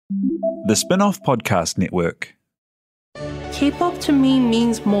The Spin-Off Podcast Network. K-pop to me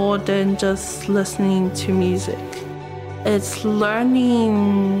means more than just listening to music. It's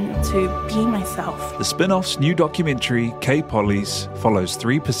learning to be myself. The Spin-Off's new documentary, K-Pollies, follows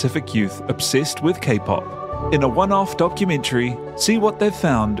 3 Pacific youth obsessed with K-pop. In a one-off documentary, see what they've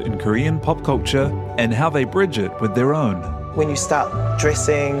found in Korean pop culture and how they bridge it with their own. When you start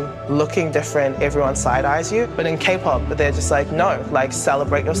dressing, looking different, everyone side-eyes you. But in K-pop, they're just like, no, like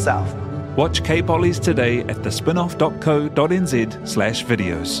celebrate yourself. Watch K-Pollies today at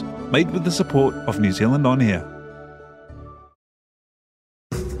thespinoff.co.nz/videos. Made with the support of New Zealand On Air.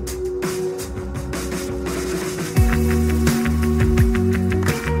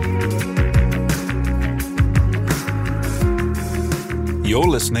 You're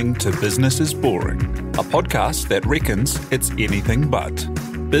listening to Business is Boring, a podcast that reckons it's anything but.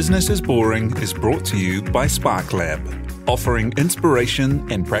 Business is Boring is brought to you by Spark Lab, offering inspiration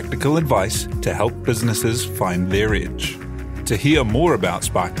and practical advice to help businesses find their edge. To hear more about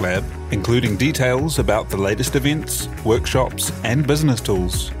Spark Lab, including details about the latest events, workshops, and business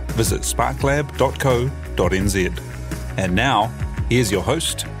tools, visit sparklab.co.nz. And now, here's your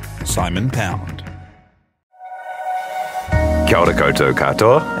host, Simon Pound. Kia ora koutou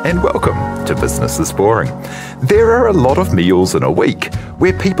katoa, and welcome to Business is Boring. There are a lot of meals in a week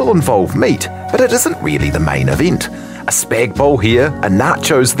where people involve meat, but it isn't really the main event. A spag bowl here, a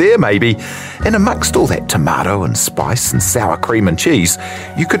nachos there maybe, and amongst all that tomato and spice and sour cream and cheese,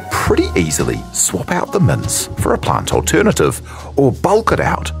 you could pretty easily swap out the mince for a plant alternative, or bulk it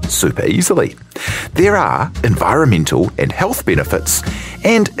out super easily. There are environmental and health benefits,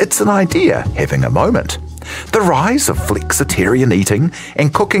 and it's an idea having a moment. The rise of flexitarian eating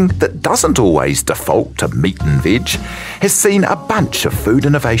and cooking that doesn't always default to meat and veg has seen a bunch of food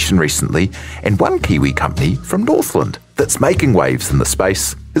innovation recently, and one Kiwi company from Northland that's making waves in the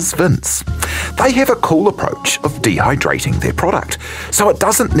space is Vince. They have a cool approach of dehydrating their product so it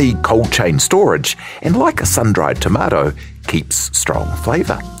doesn't need cold chain storage, and like a sun-dried tomato, keeps strong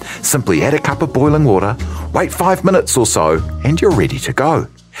flavour. Simply add a cup of boiling water, wait 5 minutes or so, and you're ready to go.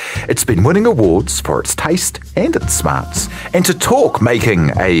 It's been winning awards for its taste and its smarts. And to talk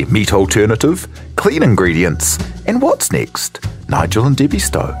making a meat alternative, clean ingredients, and what's next, Nigel and Debbie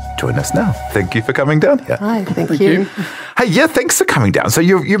Stowe join us now. Thank you for coming down here. Hi, thank you. Hey, yeah, thanks for coming down. So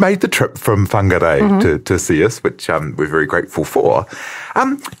you made the trip from Whangarei to see us, which we're very grateful for.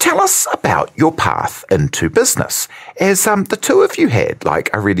 Tell us about your path into business, as the two of you had like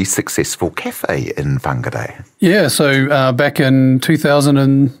a really successful cafe in Whangarei. Yeah, so back in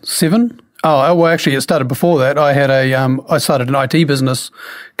 2007. Oh, well, actually, it started before that. I had I started an IT business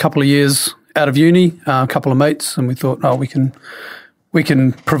a couple of years out of uni, a couple of mates, and we thought, we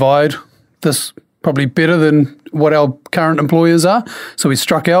can provide this probably better than what our current employers are. So we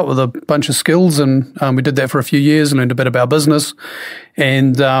struck out with a bunch of skills, and we did that for a few years and learned a bit about business.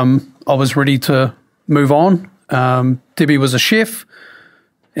 And I was ready to move on. Debbie was a chef,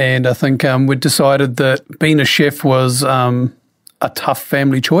 and I think we decided that being a chef was a tough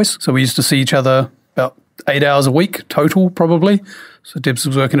family choice. So we used to see each other about 8 hours a week total, probably. So Debs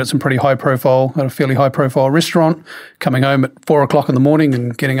was working at some pretty at a fairly high-profile restaurant, coming home at 4 o'clock in the morning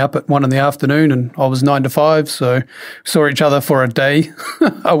and getting up at 1 in the afternoon, and I was 9 to 5, so saw each other for a day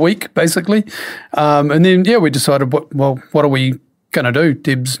a week, basically. And then, we decided, what are we going to do?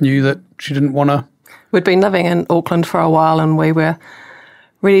 Debs knew that she didn't want to... We'd been living in Auckland for a while, and we were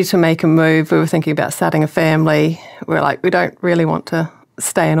ready to make a move. We were thinking about starting a family. We were like, we don't really want to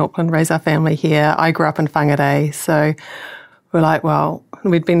stay in Auckland, raise our family here. I grew up in Whangarei, so we're like,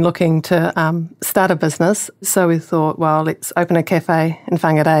 we'd been looking to start a business. So we thought, let's open a cafe in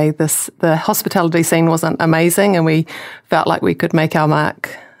Whangarei. The hospitality scene wasn't amazing, and we felt like we could make our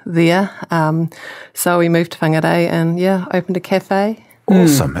mark there. So we moved to Whangarei and, opened a cafe.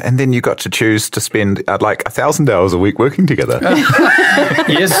 Awesome. And then you got to choose to spend like 1,000 hours a week working together.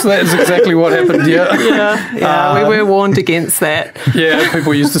 Yes, that's exactly what happened. Yeah. We were warned against that. Yeah,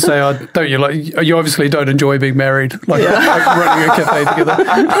 people used to say, you obviously don't enjoy being married, like running a cafe together.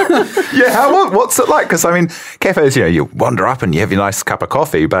 What's it like? Because, cafes, you wander up and you have your nice cup of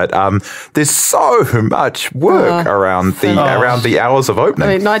coffee, but there's so much work around the hours of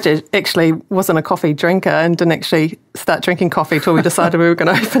opening. Nigel actually wasn't a coffee drinker and didn't actually start drinking coffee till we decided we were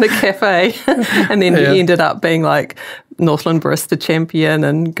going to open a cafe. And then he ended up being like Northland barista champion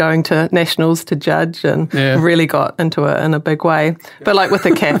and going to nationals to judge, and really got into it in a big way. But like with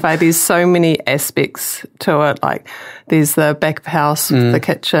the cafe, there's so many aspects to it. Like there's the back of house, the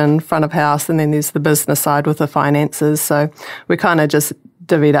kitchen, front of house, and then there's the business side with the finances. So we kind of just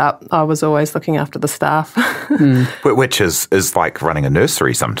divvied up. I was always looking after the staff. Which is like running a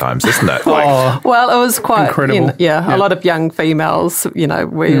nursery sometimes, isn't it? Like, Well, it was quite Incredible. A lot of young females, we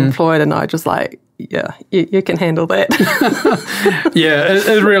employed, and I just like, you can handle that.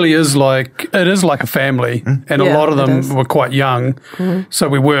 It really is like a family, and a lot of them were quite young, so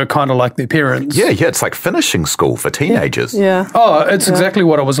we were kind of like their parents. yeah, it's like finishing school for teenagers. Yeah. Oh, it's exactly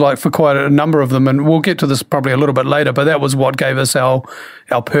what it was like for quite a number of them, and we'll get to this probably a little bit later, but that was what gave us our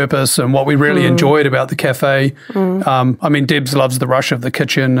purpose and what we really enjoyed about the cafe. I mean, Debs loves the rush of the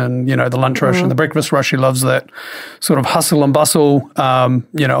kitchen and, the lunch rush and the breakfast rush. She loves that sort of hustle and bustle.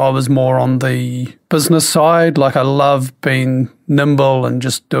 I was more on the business side. Like, I love being nimble and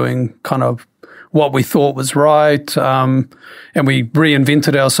just doing kind of what we thought was right. And we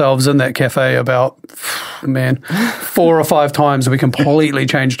reinvented ourselves in that cafe about, 4 or 5 times. We completely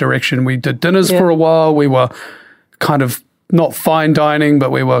changed direction. We did dinners for a while. We were kind of not fine dining,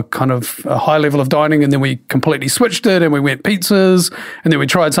 but we were kind of a high level of dining, and then we completely switched it and we went pizzas, and then we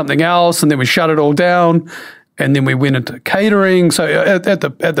tried something else, and then we shut it all down, and then we went into catering. So at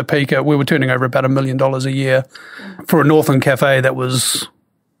the peak, we were turning over about $1 million a year for a Northland cafe that was,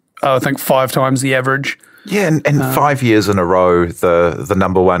 I think, 5 times the average. Yeah, and 5 years in a row, the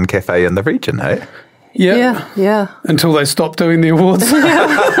number one cafe in the region, hey? Yeah. Until they stopped doing the awards. Sick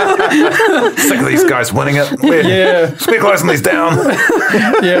of these guys winning it. We're closing these down.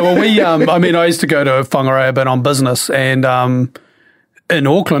 Well, I used to go to Whangarei a bit on business, and in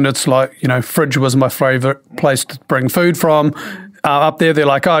Auckland, it's like, Fridge was my favourite place to bring food from. Up there, they're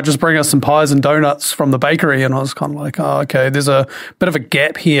like, just bring us some pies and donuts from the bakery. And I was kind of like, okay, there's a bit of a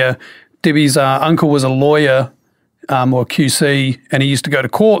gap here. Debbie's uncle was a lawyer, or QC, and he used to go to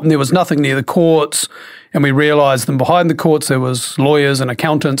court, and there was nothing near the courts, and we realised that behind the courts there was lawyers and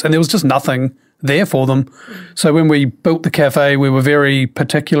accountants, and there was just nothing there for them. So when we built the cafe, we were very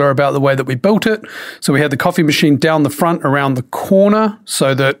particular about the way that we built it. So we had the coffee machine down the front around the corner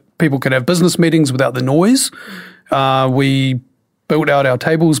so that people could have business meetings without the noise. We built out our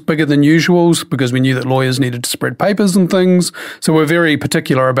tables bigger than usuals because we knew that lawyers needed to spread papers and things. So we're very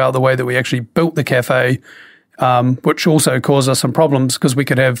particular about the way that we actually built the cafe, which also caused us some problems because we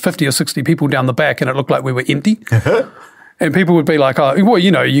could have 50 or 60 people down the back and it looked like we were empty. And people would be like,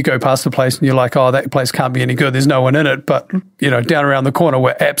 you go past the place and you're like, that place can't be any good. There's no one in it. But, down around the corner,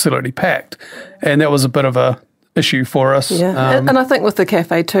 we're absolutely packed. And that was a bit of a issue for us. Yeah. And I think with the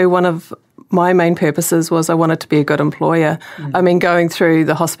cafe too, one of my main purposes was I wanted to be a good employer. I mean, going through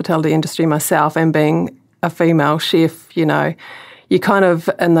the hospitality industry myself and being a female chef, you kind of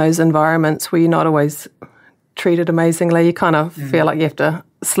in those environments where you're not always treated amazingly, you kind of feel like you have to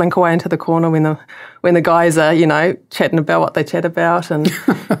slink away into the corner when the guys are, chatting about what they chat about. And,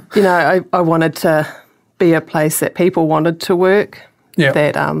 I wanted to be a place that people wanted to work. Yeah.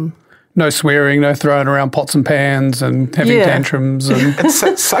 That no swearing, no throwing around pots and pans and having tantrums. And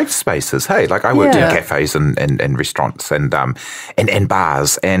safe spaces, hey? Like, I worked in cafes and restaurants and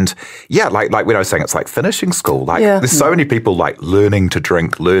bars. And, like when I was saying, it's like finishing school. Like, there's so many people, like, learning to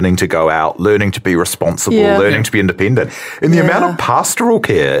drink, learning to go out, learning to be responsible, learning to be independent. And the amount of pastoral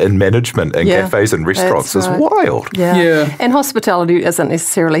care and management in cafes and restaurants is wild. Yeah. And hospitality isn't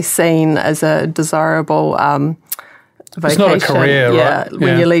necessarily seen as a desirable vocation. It's not a career, right?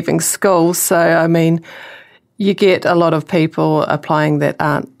 When you're leaving school. So, I mean, you get a lot of people applying that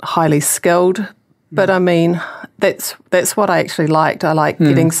aren't highly skilled. But, I mean, that's what I actually liked. I liked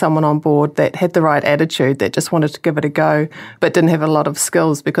getting someone on board that had the right attitude, that just wanted to give it a go, but didn't have a lot of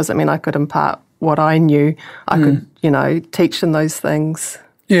skills because, I mean, I could impart what I knew. I could, teach them those things.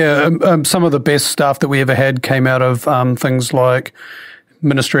 Yeah, some of the best stuff that we ever had came out of things like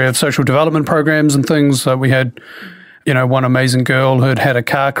Ministry of Social Development programs and things. We had one amazing girl who'd had a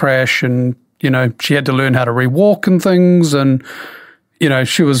car crash and, she had to learn how to re-walk and things. And,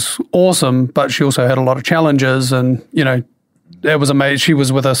 she was awesome, but she also had a lot of challenges. And, that was amazing. She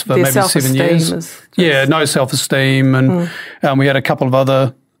was with us for maybe 7 years. No self-esteem. And we had a couple of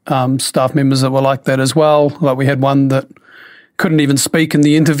other staff members that were like that as well. Like, we had one that couldn't even speak in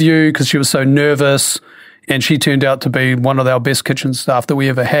the interview because she was so nervous. And she turned out to be one of our best kitchen staff that we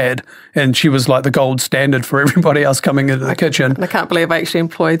ever had. And she was like the gold standard for everybody else coming into the kitchen. And I can't believe I actually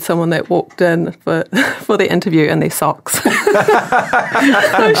employed someone that walked in for the interview in their socks.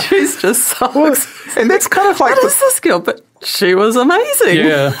 No shoes, just socks. And that's kind of like... What is the skill? But She was amazing.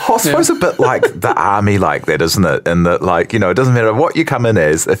 Yeah. I suppose a bit like the army like that, isn't it? In that, like, it doesn't matter what you come in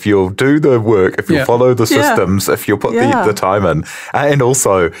as, if you'll do the work, if you'll follow the systems, if you'll put the time in. And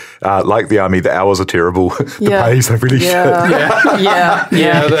also, like the army, the hours are terrible. The pay's are really shit. Yeah.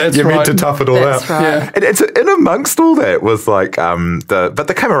 That's You're right. meant to tough it all out. Right. Yeah. And it's in amongst all that was like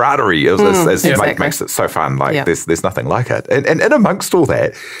the camaraderie makes it so fun. Like there's nothing like it. And in amongst all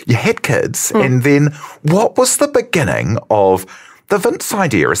that, you had kids, and then what was the beginning of the Vince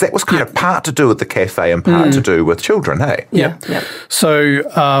idea? Is that was kind of part to do with the cafe and part to do with children, hey? Yeah. So,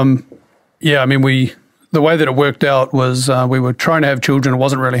 I mean, the way that it worked out was we were trying to have children. It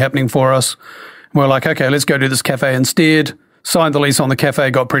wasn't really happening for us. We were like, okay, let's go do this cafe instead. Signed the lease on the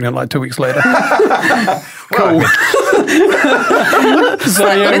cafe, got pregnant like 2 weeks later. Cool.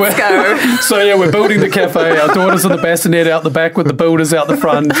 Let's go. So we're building the cafe. Our daughter's in the bassinet out the back with the builders out the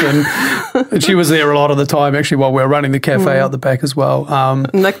front, and she was there a lot of the time actually while we were running the cafe out the back as well. And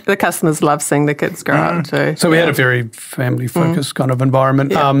the customers love seeing the kids grow up too. So we had a very family focused kind of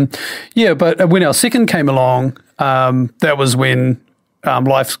environment. But when our second came along, that was when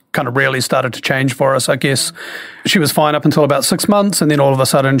life kind of really started to change for us, I guess. She was fine up until about 6 months, and then all of a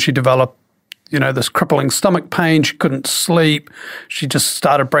sudden she developed, this crippling stomach pain. She couldn't sleep. She just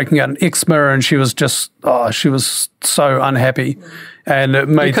started breaking out in eczema, and she was just, she was so unhappy. And it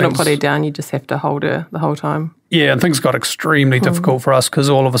made you couldn't put her down. You just have to hold her the whole time. Yeah, and things got extremely difficult for us because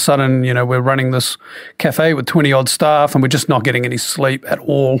all of a sudden, we're running this cafe with 20-odd staff, and we're just not getting any sleep at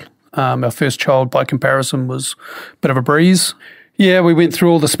all. Our first child, by comparison, was a bit of a breeze. Yeah, we went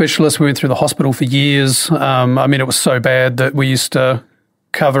through all the specialists. We went through the hospital for years. It was so bad that we used to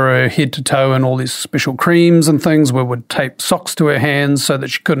cover her head to toe in all these special creams and things. We would tape socks to her hands so that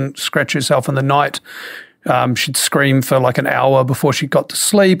she couldn't scratch herself in the night. She'd scream for like an hour before she got to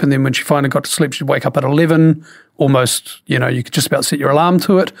sleep. And then when she finally got to sleep, she'd wake up at 11, almost, you could just about set your alarm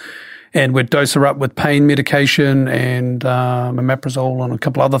to it. And we'd dose her up with pain medication and omeprazole and a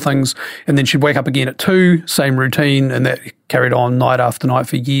couple other things. And then she'd wake up again at 2, same routine, and that carried on night after night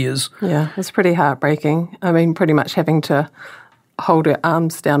for years. Yeah, it's pretty heartbreaking. I mean, pretty much having to hold her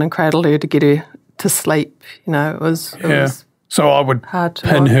arms down and cradle her to get her to sleep. It was so I would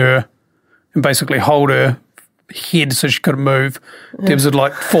pin her and basically hold her head so she couldn't move. Debs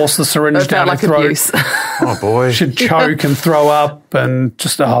would force the syringe down her throat. Abuse. Oh boy. She'd choke and throw up, and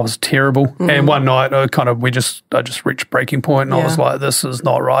just it was terrible. And one night I just reached breaking point, and I was like, this is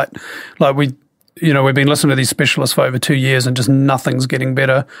not right. Like we've been listening to these specialists for over 2 years and just nothing's getting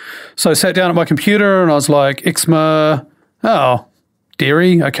better. So I sat down at my computer and I was like, eczema,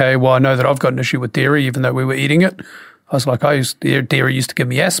 dairy. Okay, well I know that I've got an issue with dairy even though we were eating it. I was like, dairy used to give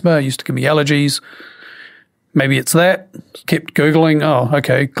me asthma, used to give me allergies. Maybe it's that. Kept Googling. Oh,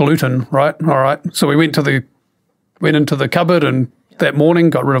 okay, gluten, right? All right. So we went into the cupboard and that morning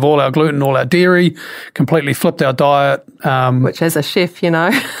got rid of all our gluten, all our dairy, completely flipped our diet. Which as a chef,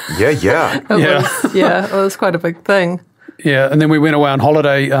 Yeah. it was quite a big thing. Yeah, and then we went away on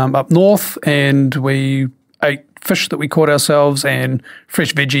holiday up north, and we ate fish that we caught ourselves and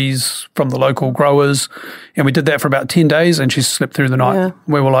fresh veggies from the local growers, and we did that for about 10 days, and she slept through the night. Yeah.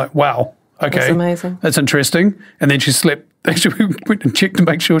 We were like, wow. Okay, that's amazing. That's interesting. And then she slept. Actually, we went and checked to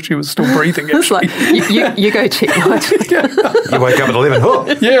make sure she was still breathing. It's like, you go check. You wake up at 11. Oh,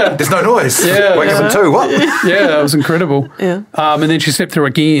 yeah. There's no noise. Yeah. Wake up at 2. What? Yeah, it was incredible. Yeah. And then she slept through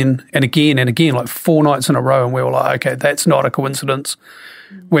again and again and again, like 4 nights in a row. And we were like, okay, that's not a coincidence.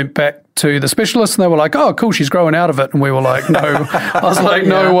 Went back to the specialist and they were like, oh, cool, she's growing out of it. And we were like, no. I was like,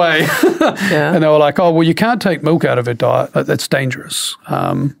 no way. And they were like, oh, well, you can't take milk out of her diet. That's dangerous.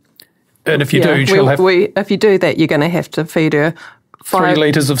 And if you do, she'll have... if you do that, you're going to have to feed her 3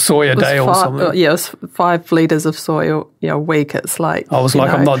 litres of soy a day or something. Yeah, it was 5 litres of soy a week. It's like... I was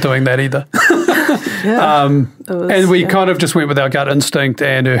like, I'm not doing that either. And we kind of just went with our gut instinct,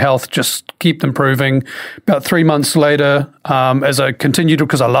 and her health just kept improving. About 3 months later, as I continued,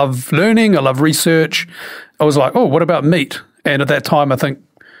 because I love learning, I love research, I was like, oh, what about meat? And at that time, I think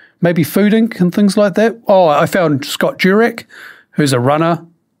maybe Food Inc. and things like that. Oh, I found Scott Jurek, who's a runner,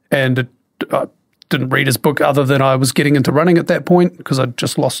 and I didn't read his book other than I was getting into running at that point because I'd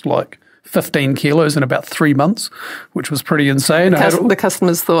just lost like 15 kilos in about 3 months, which was pretty insane. The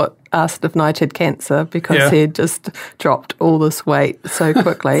customers asked if Nigel had cancer because he had just dropped all this weight so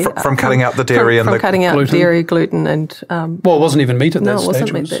quickly. From cutting out the dairy and from the cutting out gluten. Dairy, gluten and... well, it wasn't even meat at that stage. No, it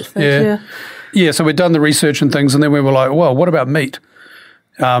wasn't meat at that stage, Yeah, so we'd done the research and things, and then we were like, well, what about meat?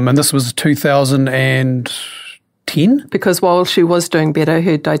 And this was 2010. Because while she was doing better,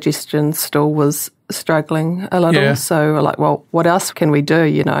 her digestion still was struggling a little. So we're like, well, what else can we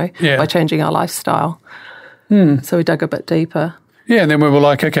do, by changing our lifestyle? So we dug a bit deeper. Yeah, and then we were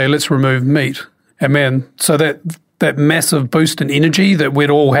like, okay, let's remove meat. And man, so that massive boost in energy that we'd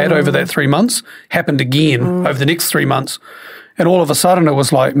all had over that 3 months happened again over the next 3 months. And all of a sudden it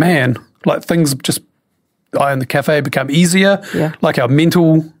was like, man, like things just in the cafe become easier. Yeah. Like our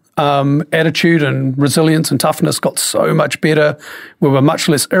mental attitude and resilience and toughness got so much better. We were much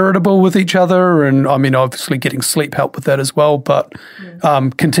less irritable with each other. And I mean, obviously getting sleep helped with that as well, but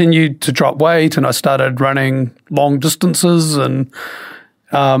continued to drop weight, and I started running long distances, and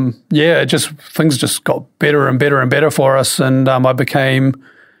things just got better and better and better for us. And I became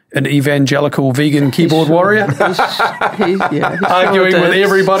an evangelical vegan keyboard warrior, arguing with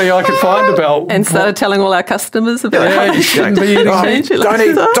everybody I could find about. And started telling all our customers about you shouldn't be eating meat.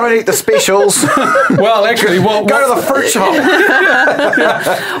 Don't eat the specials. Well, actually, go to the fruit shop.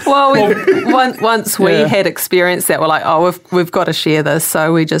 Well, once we had experienced that, we're like, oh, we've got to share this.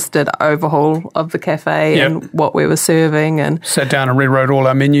 So we just did an overhaul of the cafe and what we were serving, and sat down and rewrote all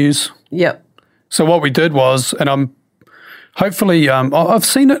our menus. Yep. So what we did was, and hopefully, I've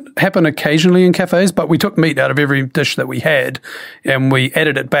seen it happen occasionally in cafes, but we took meat out of every dish that we had, and we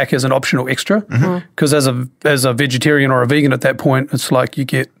added it back as an optional extra. Because as a vegetarian or a vegan at that point, it's like you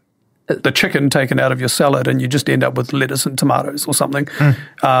get the chicken taken out of your salad, and you just end up with lettuce and tomatoes or something.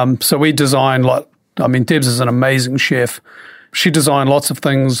 So we designed Debs is an amazing chef. She designed lots of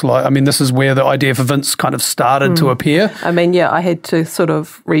things this is where the idea for Vince kind of started to appear. I had to sort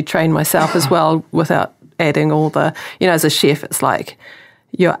of retrain myself as well without adding all the, as a chef, it's like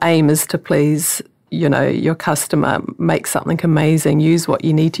your aim is to please, your customer, make something amazing, use what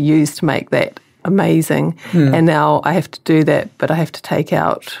you need to use to make that amazing. And now I have to do that, but I have to take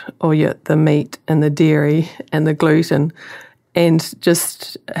out all the meat and the dairy and the gluten, and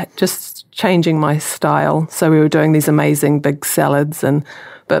just changing my style. So we were doing these amazing big salads,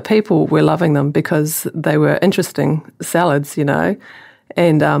 but people were loving them because they were interesting salads,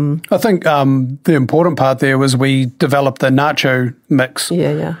 And I think the important part there was we developed the nacho mix.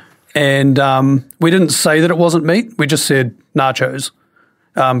 Yeah. And we didn't say that it wasn't meat. We just said nachos.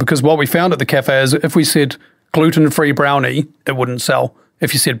 Because what we found at the cafe is if we said gluten-free brownie, it wouldn't sell.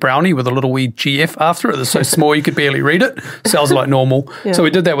 If you said brownie with a little wee GF after it, it's so small you could barely read it, sells like normal. Yeah. So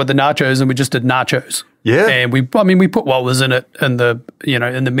we did that with the nachos, and we just did nachos. Yeah. And we put what was in it in the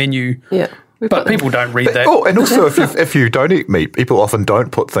menu. Yeah. But people don't read that. Oh, and also if you don't eat meat, people often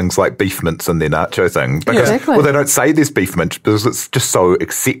don't put things like beef mince in their nacho thing because they don't say there's beef mince because it's just so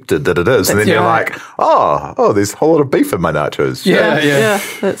accepted that it is. And then you're like, oh, there's a whole lot of beef in my nachos. Yeah,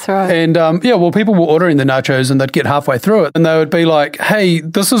 that's right. And people were ordering the nachos, and they'd get halfway through it, and they would be like, hey,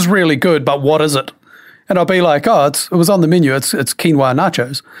 this is really good, but what is it? And I'll be like, it was on the menu. It's quinoa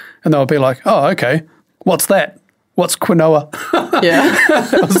nachos. And they'll be like, oh, okay, what's that? What's quinoa? Yeah.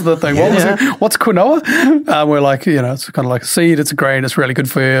 That was the thing. What was it? What's quinoa? We're like, it's kind of like a seed. It's a grain. It's really good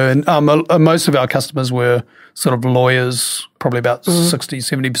for you. And most of our customers were sort of lawyers, probably about 60,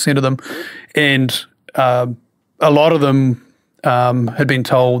 70% of them. And a lot of them had been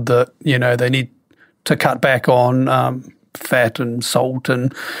told that, they need to cut back on fat and salt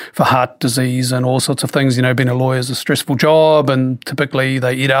and for heart disease and all sorts of things. Being a lawyer is a stressful job, and typically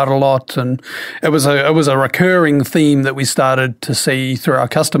they eat out a lot. And it was a recurring theme that we started to see through our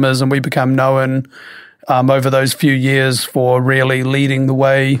customers, and we became known over those few years for really leading the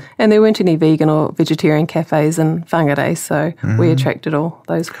way. And there weren't any vegan or vegetarian cafes in Whangarei, so we attracted all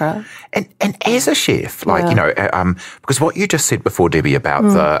those crowds. And as a chef, because what you just said before, Debbie, about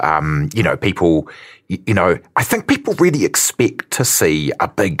the, people, I think people really expect to see a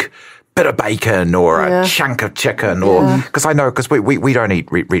big bit of bacon or a chunk of chicken, or because I know we don't eat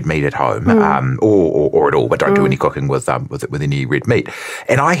red meat at home or at all, but don't do any cooking with any red meat.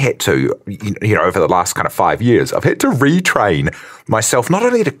 And I had to, over the last kind of 5 years, I've had to retrain myself not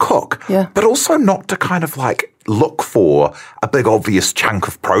only to cook, but also not to kind of look for a big obvious chunk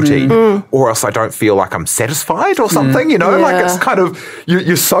of protein or else I don't feel like I'm satisfied or something, it's kind of,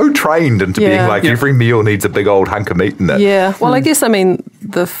 you're so trained into being every meal needs a big old hunk of meat in it. Yeah, well, I guess,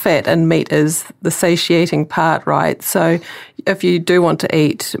 the fat in meat is the satiating part, right? So if you do want to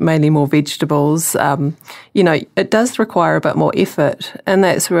eat mainly more vegetables, it does require a bit more effort, and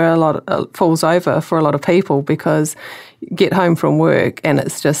that's where a lot falls over for a lot of people, because you get home from work and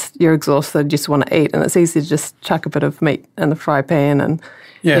it's just, you're exhausted, you just want to eat, and it's easy to just chuck a bit of meat in the fry pan and,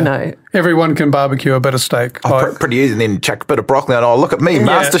 everyone can barbecue a bit of steak. Pretty easy, and then chuck a bit of broccoli and look at me,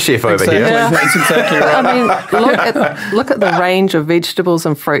 master chef over here. Yeah. That's exactly right. Look at the range of vegetables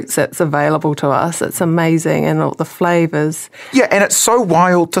and fruits that's available to us. It's amazing, and all the flavours. Yeah, and it's so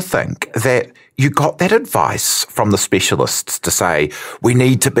wild to think that, you got that advice from the specialists to say, we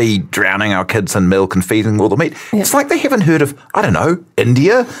need to be drowning our kids in milk and feeding them all the meat. Yeah. It's like they haven't heard of, I don't know,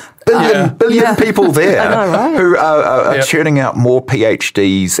 India, billion people there who are churning out more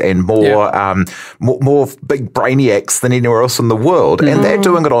PhDs and more big brainiacs than anywhere else in the world. And they're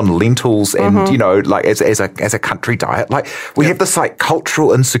doing it on lentils and, you know, like as a country diet. Like we have this like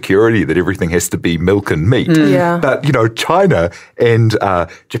cultural insecurity that everything has to be milk and meat. But, you know, China and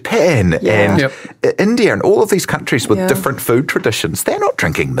Japan and India and all of these countries with different food traditions, they're not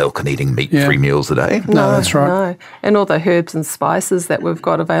drinking milk and eating meat 3 meals a day. No, that's right. No. And all the herbs and spices that we've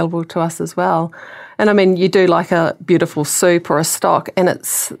got available to us as well. And I mean, you do like a beautiful soup or a stock, and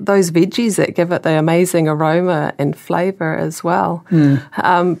it's those veggies that give it the amazing aroma and flavour as well.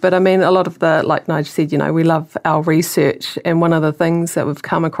 But I mean, a lot of like Nigel said, you know, we love our research, and one of the things that we've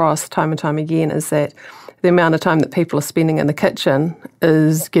come across time and time again is that the amount of time that people are spending in the kitchen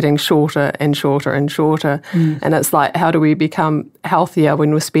is getting shorter and shorter and shorter. And it's like, how do we become healthier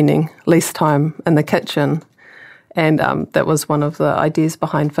when we're spending less time in the kitchen? And that was one of the ideas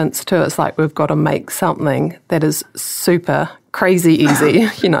behind Vince too. It's like we've got to make something that is super crazy easy,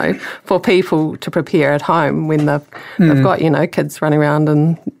 you know, for people to prepare at home when they've got, you know, kids running around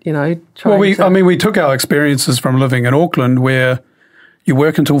and, you know, trying we took our experiences from living in Auckland where you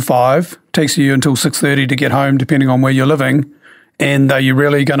work until 5, takes you until 6:30 to get home, depending on where you're living. And are you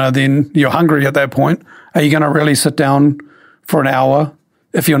really going to then, you're hungry at that point, are you going to really sit down for an hour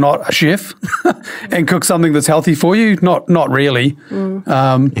if you're not a chef and cook something that's healthy for you? Not really.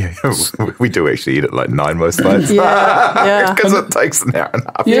 We do actually eat at like 9 most nights. Because it takes an hour and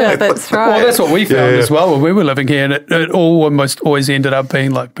a half. Yeah, that's right. Well, that's what we found as well when we were living here. And it almost always ended up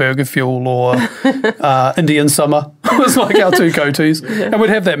being like burger fuel or Indian summer. It was like our 2 go-tos. And we'd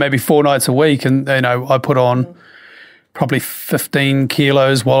have that maybe 4 nights a week. And, you know, I put on probably 15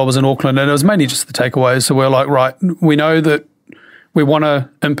 kilos while I was in Auckland. And it was mainly just the takeaways. So we're like, right, we know that we want to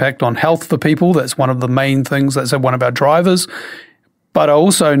impact on health for people. That's one of the main things. That's one of our drivers. But I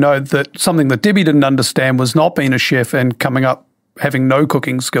also know that something that Debbie didn't understand was not being a chef and coming up having no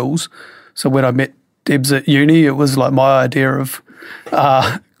cooking skills. So when I met Debs at uni, it was like my idea of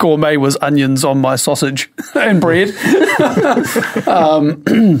gourmet was onions on my sausage and bread.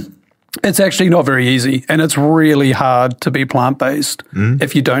 It's actually not very easy, and it's really hard to be plant-based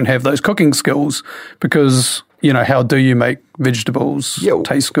if you don't have those cooking skills because, you know, how do you make vegetables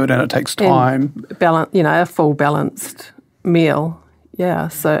taste good, and it takes time. A full balanced meal. Yeah,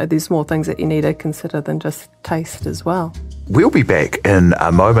 so there's more things that you need to consider than just taste as well. We'll be back in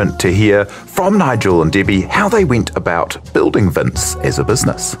a moment to hear from Nigel and Debbie how they went about building Vince as a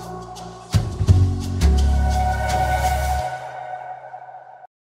business.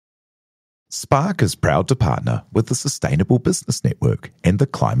 Spark is proud to partner with the Sustainable Business Network and the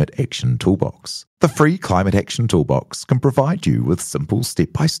Climate Action Toolbox. The free Climate Action Toolbox can provide you with simple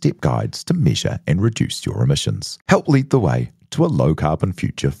step-by-step guides to measure and reduce your emissions. Help lead the way to a low-carbon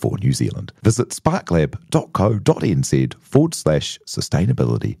future for New Zealand. Visit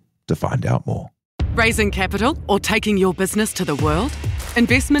sparklab.co.nz/sustainability to find out more. Raising capital or taking your business to the world?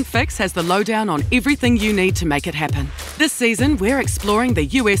 Investment Fix has the lowdown on everything you need to make it happen. This season, we're exploring the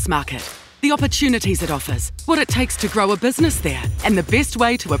US market, the opportunities it offers, what it takes to grow a business there, and the best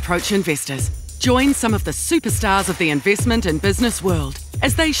way to approach investors. Join some of the superstars of the investment and business world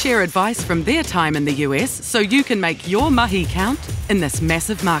as they share advice from their time in the US so you can make your mahi count in this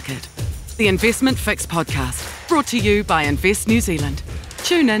massive market. The Investment Fix podcast, brought to you by Invest New Zealand.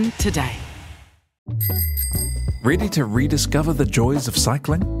 Tune in today. Ready to rediscover the joys of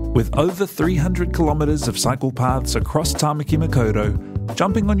cycling? With over 300 kilometres of cycle paths across Tāmaki Makaurau,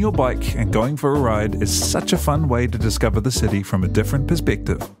 jumping on your bike and going for a ride is such a fun way to discover the city from a different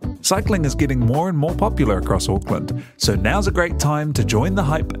perspective. Cycling is getting more and more popular across Auckland, so now's a great time to join the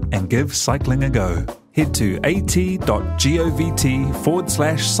hype and give cycling a go. Head to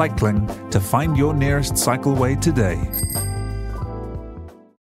at.govt/cycling to find your nearest cycleway today.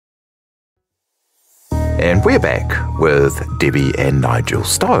 And we're back with Debbie and Nigel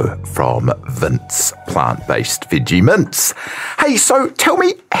Stowe from Vince Plant-Based Veggie Mince. Hey, so tell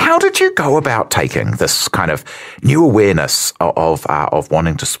me, how did you go about taking this kind of new awareness of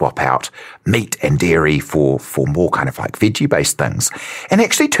wanting to swap out meat and dairy for more kind of like veggie-based things and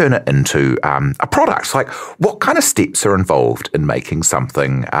actually turn it into a product? Like, what kind of steps are involved in making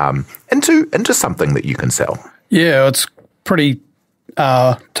something into something that you can sell? Yeah, it's pretty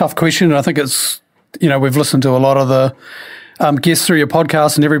tough question, and I think it's, you know, we've listened to a lot of the guests through your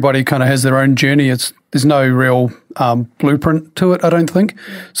podcast, and everybody kind of has their own journey. There's no real blueprint to it, I don't think.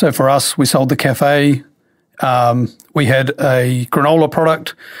 So for us, we sold the cafe, We had a granola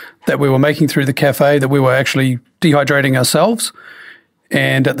product that we were making through the cafe that we were actually dehydrating ourselves.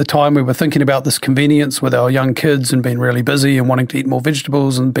 And at the time, we were thinking about this convenience with our young kids and being really busy and wanting to eat more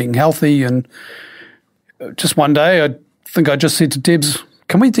vegetables and being healthy. And just one day, I think I just said to Debs,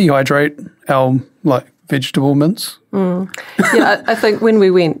 can we dehydrate our vegetable mince? Yeah, I think when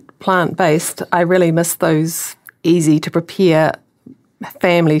we went plant-based, I really missed those easy-to-prepare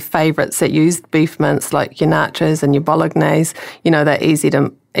family favourites that used beef mince, like your nachos and your bolognese. They're easy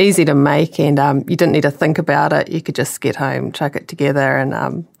to make, and you didn't need to think about it. You could just get home, chuck it together,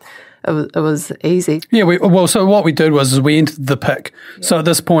 and it was easy. Yeah, so what we did was we entered the pick. Yeah. So at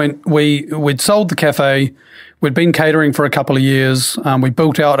this point, we'd sold the cafe. We'd been catering for a couple of years. We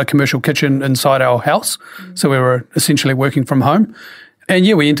built out a commercial kitchen inside our house, so we were essentially working from home. And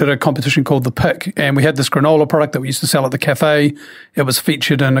we entered a competition called The Pick, and we had this granola product that we used to sell at the cafe. It was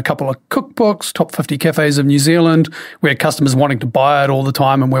featured in a couple of cookbooks, top 50 cafes of New Zealand. We had customers wanting to buy it all the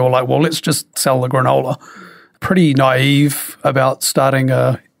time, and we were like, well, let's just sell the granola. Pretty naive about starting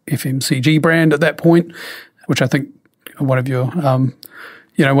a FMCG brand at that point, which I think one of your,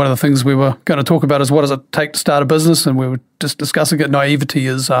 one of the things we were going to talk about is what does it take to start a business, and we were just discussing it. Naivety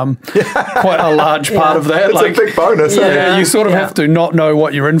is quite a large part of that. It's a big bonus. Yeah, you sort of have to not know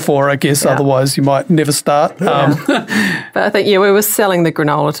what you're in for, I guess, otherwise you might never start. But I think, we were selling the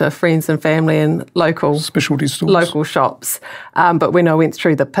granola to friends and family in local specialty stores, local shops. But when I went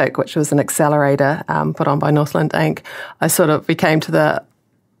through the pick, which was an accelerator put on by Northland Inc., we came to the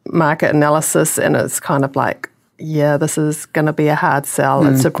market analysis, and it's kind of like, this is going to be a hard sell.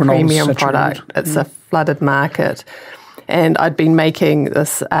 It's a premium product. It's a flooded market. And I'd been making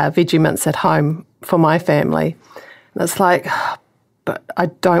this veggie mince at home for my family. And it's like, but I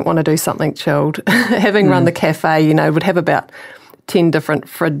don't want to do something chilled. Having run the cafe, would have about 10 different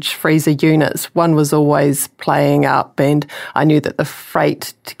freezer units. One was always playing up, and I knew that the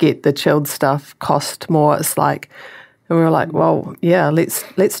freight to get the chilled stuff cost more. It's like, and we were like, well,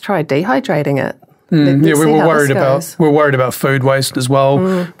 let's try dehydrating it. We were worried about food waste as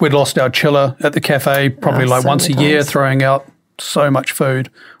well. We'd lost our chiller at the cafe probably once a year, throwing out so much food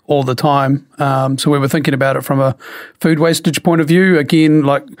all the time. So we were thinking about it from a food wastage point of view. Again,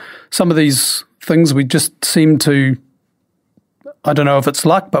 some of these things we just seem to, I don't know if it's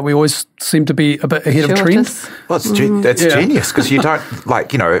luck, but we always seem to be a bit ahead of trend. Well, that's genius, because you don't,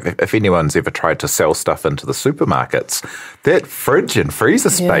 if anyone's ever tried to sell stuff into the supermarkets, that fridge and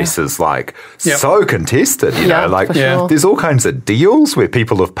freezer space is so contested, sure. There's all kinds of deals where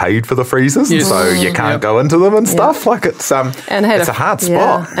people have paid for the freezers, and so you can't go into them and stuff. It's a hard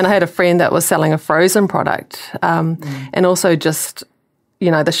spot. And I had a friend that was selling a frozen product, and also just,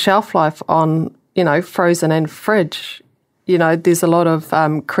 the shelf life on, frozen and fridge. There's a lot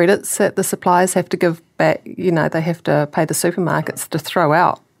of credits that the suppliers have to give back. They have to pay the supermarkets to throw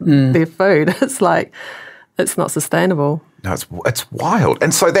out their food. It's like, it's not sustainable. No, it's wild.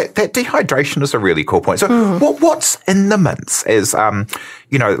 And so that dehydration is a really cool point. So what's in the mince is, a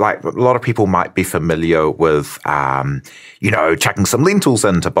lot of people might be familiar with, chucking some lentils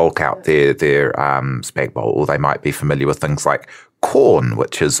in to bulk out their spag bowl, or they might be familiar with things like corn,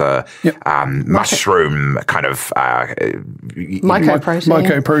 which is a mushroom kind of mycoprotein.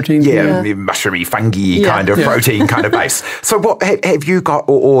 Mushroomy, fungi kind of protein kind of base. So what have you got,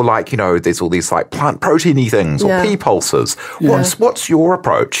 or there's all these plant proteiny things or pea pulses. What's your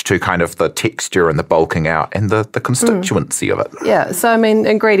approach to kind of the texture and the bulking out and the constituency of it? Yeah, so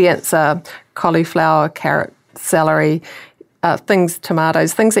ingredients are cauliflower, carrot, celery,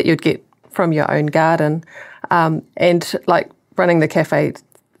 tomatoes, things that you'd get from your own garden, and running the cafe,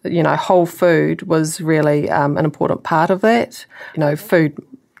 whole food was really an important part of that. Food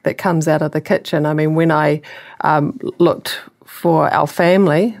that comes out of the kitchen. When I looked for our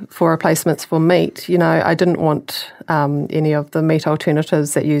family for replacements for meat, I didn't want any of the meat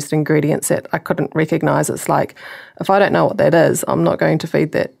alternatives that used ingredients that I couldn't recognise. It's like, if I don't know what that is, I'm not going to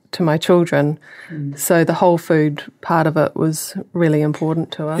feed that to my children. So the whole food part of it was really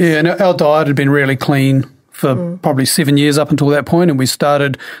important to us. Yeah, and our diet had been really clean for probably 7 years up until that point, and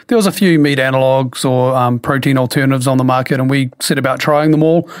there was a few meat analogues or protein alternatives on the market, and we set about trying them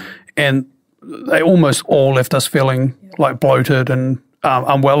all, and they almost all left us feeling bloated and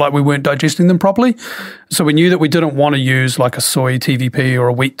unwell, we weren't digesting them properly. So we knew that we didn't want to use a soy TVP or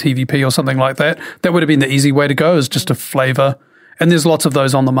a wheat TVP or something like that. That would have been the easy way to go, is just a flavour. And there's lots of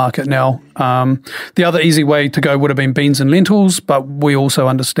those on the market now. The other easy way to go would have been beans and lentils, but we also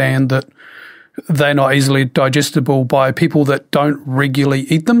understand that they're not easily digestible by people that don't regularly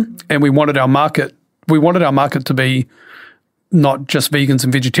eat them. And we wanted our market to be not just vegans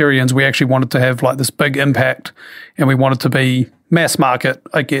and vegetarians. We actually wanted to have like this big impact, and we wanted to be mass market,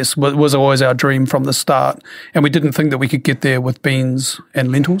 I guess, was always our dream from the start. And we didn't think that we could get there with beans and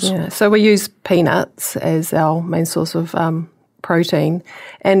lentils. Yeah, so we use peanuts as our main source of protein.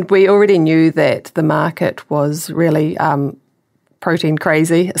 And we already knew that the market was really protein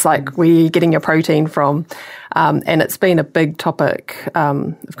crazy. It's like, where are you getting your protein from? And it's been a big topic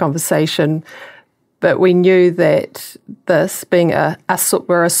of conversation. But we knew that this being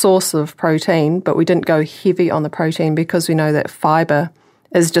we're a source of protein, but we didn't go heavy on the protein because we know that fibre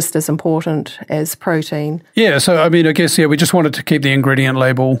is just as important as protein. Yeah, so I mean, I guess, we just wanted to keep the ingredient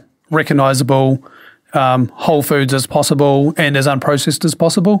label recognisable, whole foods as possible and as unprocessed as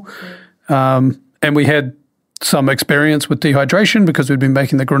possible. And we had some experience with dehydration because we'd been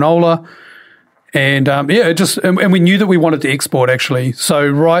making the granola. And and we knew that we wanted to export actually. So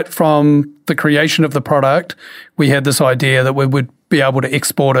right from the creation of the product, we had this idea that we would be able to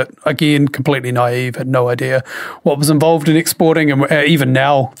export it. Again, completely naive, had no idea what was involved in exporting. And even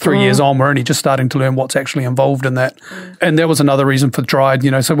now, 3 years on, we're only just starting to learn what's actually involved in that. And that was another reason for dried,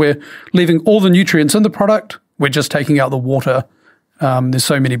 so we're leaving all the nutrients in the product. We're just taking out the water. There's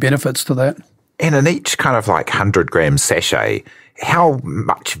so many benefits to that. And in each kind of like 100-gram sachet, how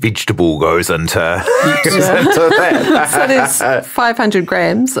much vegetable goes into that? So there's 500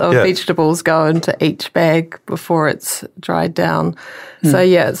 grams of vegetables go into each bag before it's dried down. So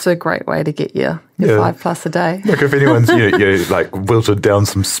it's a great way to get your 5+ a day. Look, if anyone's you like wilted down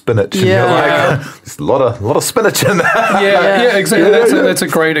some spinach, and you're like, there's a lot of spinach in there. Yeah, exactly. That's a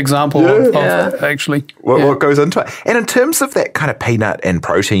great example of actually what goes into it. And in terms of that kind of peanut and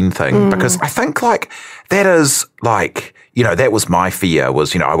protein thing, because I think like that is like, that was my fear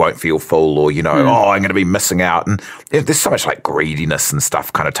was, I won't feel full or, I'm going to be missing out. And there's so much like greediness and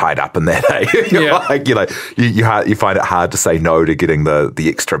stuff kind of tied up in that. You find it hard to say no to getting the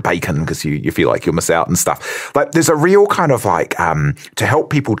extra bacon because you feel like you'll miss out and stuff. Like there's a real kind of like, to help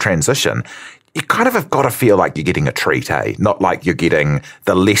people transition, you kind of have got to feel like you're getting a treat, eh? Not like you're getting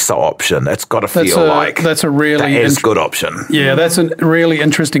the lesser option. It's got to feel like that's a really good option. Yeah, that's a really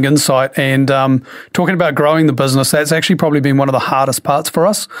interesting insight. And talking about growing the business, that's actually probably been one of the hardest parts for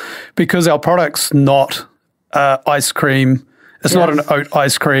us because our product's not ice cream. It's not an oat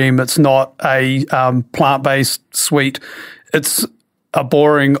ice cream. It's not a plant-based sweet. It's a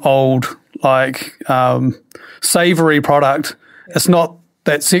boring old savoury product. It's not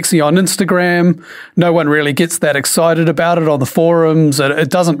that sexy on Instagram. No one really gets that excited about it on the forums.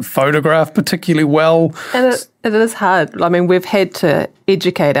 It doesn't photograph particularly well. And it is hard. I mean, we've had to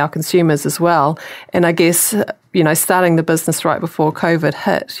educate our consumers as well. And I guess, starting the business right before COVID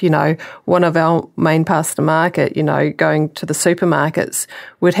hit, one of our main paths to market, going to the supermarkets,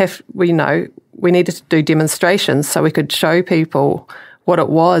 we needed to do demonstrations so we could show people what it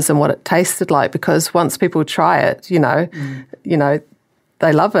was and what it tasted like, because once people try it,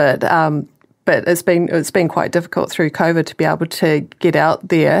 they love it, but it's been quite difficult through COVID to be able to get out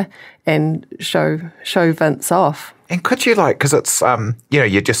there and show Vince off. And could you because it's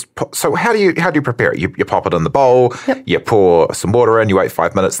you just so how do you prepare it? You pop it in the bowl, you pour some water in, you wait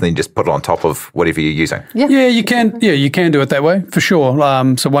 5 minutes, and then just put it on top of whatever you're using. Yeah, you can. Yeah, you can do it that way for sure.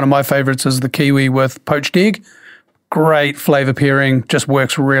 So one of my favourites is the kiwi with poached egg. Great flavour pairing, just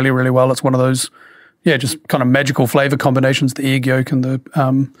works really, really well. It's one of those. Yeah, just kind of magical flavour combinations, the egg yolk and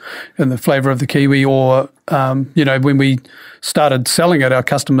the flavour of the kiwi. Or, when we started selling it, our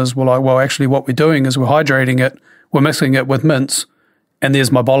customers were like, well, actually what we're doing is we're hydrating it, we're mixing it with mince, and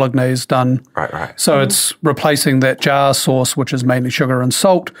there's my bolognese done. Right. So it's replacing that jar sauce, which is mainly sugar and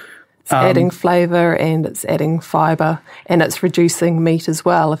salt. It's adding flavour and it's adding fibre and it's reducing meat as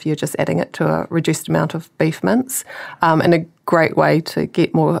well if you're just adding it to a reduced amount of beef mince. And a great way to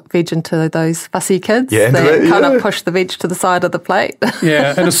get more veg into those fussy kids that kind of push the veg to the side of the plate.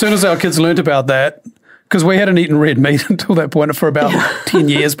 Yeah, and as soon as our kids learnt about that, because we hadn't eaten red meat until that point for about 10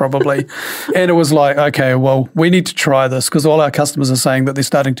 years probably. And it was like, okay, well, we need to try this because all our customers are saying that they're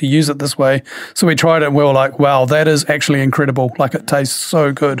starting to use it this way. So we tried it and we were like, wow, that is actually incredible. Like it tastes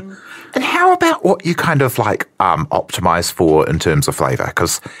so good. And how about what you kind of optimize for in terms of flavour?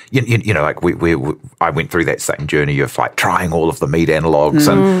 Because I went through that same journey of trying all of the meat analogues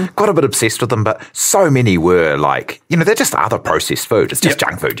and got a bit obsessed with them. But so many were they're just other processed food. It's just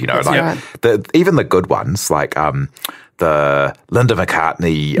junk food. Even the good ones the Linda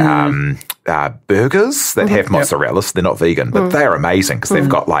McCartney burgers that have mozzarella, so they're not vegan, but they're amazing because they've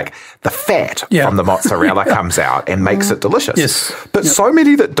got the fat from the mozzarella comes out and makes it delicious. Yes. But so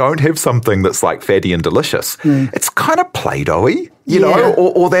many that don't have something that's fatty and delicious, it's kind of Play-Doh-y. you know,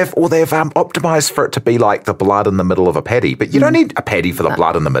 or they've optimized for it to be like the blood in the middle of a patty. But you don't need a patty for the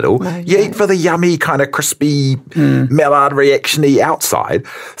blood in the middle. No, you eat for the yummy kind of crispy, Maillard reaction-y outside.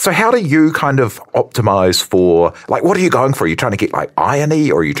 So how do you kind of optimize for, like, what are you going for? Are you trying to get like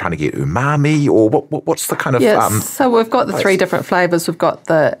irony, or are you trying to get umami, or what's the kind of... so we've got the 3 different flavours. We've got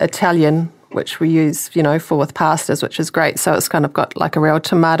the Italian, which we use, you know, for with pastas, which is great. So it's kind of got like a real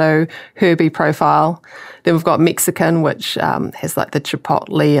tomato, herby profile. Then we've got Mexican, which has like the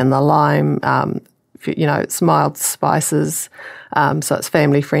chipotle and the lime. You know, it's mild spices, so it's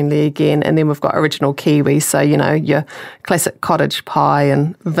family friendly again. And then we've got original Kiwi, so, you know, your classic cottage pie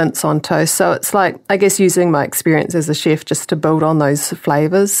and Vince on toast. So it's like, I guess, using my experience as a chef just to build on those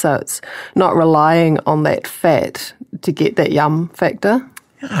flavours. So it's not relying on that fat to get that yum factor.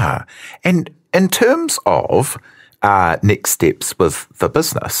 Yeah. And in terms of next steps with the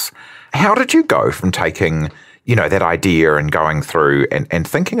business, how did you go from taking, you know, that idea and going through and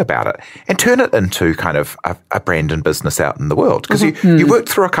thinking about it and turn it into kind of a brand and business out in the world? Because you worked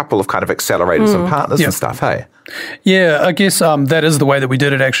through a couple of kind of accelerators and partners and stuff, hey? Yeah, I guess that is the way that we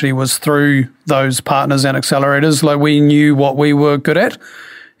did it, actually, was through those partners and accelerators. Like, we knew what we were good at.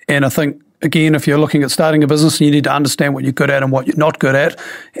 And I think, again, if you're looking at starting a business, you need to understand what you're good at and what you're not good at.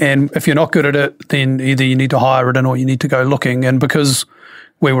 And if you're not good at it, then either you need to hire it in or you need to go looking. And because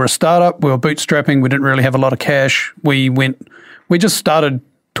we were a startup, we were bootstrapping, we didn't really have a lot of cash, we just started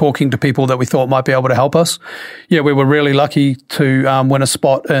talking to people that we thought might be able to help us. Yeah, we were really lucky to win a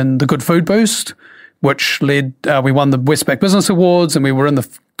spot in the Good Food Boost, which led, we won the Westpac Business Awards, and we were in the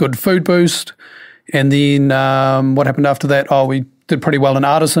Good Food Boost. And then what happened after that? We did pretty well in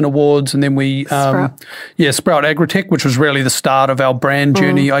Artisan Awards, and then we, Sprout Agritech, which was really the start of our brand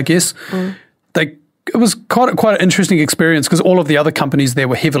journey, I guess. It was quite an interesting experience because all of the other companies there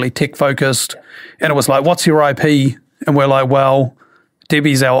were heavily tech focused, and it was like, what's your IP? And we're like, well,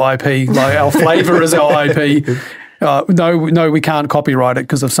 Debbie's our IP, like our flavour is our IP. No, we can't copyright it,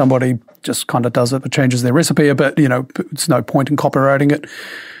 because if somebody just kind of does it but changes their recipe a bit, you know, it's no point in copywriting it.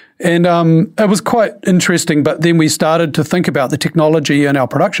 And it was quite interesting, but then we started to think about the technology and our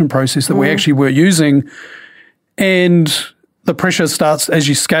production process that we actually were using, and the pressure starts, as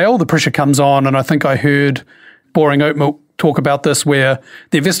you scale, the pressure comes on. And I think I heard Boring Oat Milk talk about this, where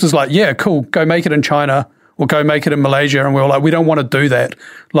the investor's like, yeah, cool, go make it in China or go make it in Malaysia. And we were like, we don't want to do that.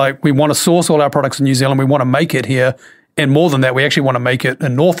 Like, we want to source all our products in New Zealand. We want to make it here. And more than that, we actually want to make it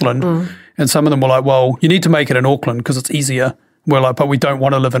in Northland. And some of them were like, well, you need to make it in Auckland because it's easier. We're like, but we don't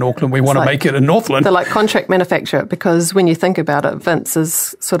want to live in Auckland. We want to make it in Northland. They're like contract manufacturer, because when you think about it, Vince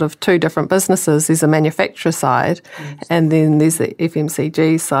is sort of 2 different businesses. There's a manufacturer side, and then there's the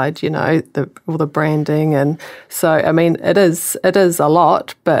FMCG side, you know, all the branding. And so, I mean, it is a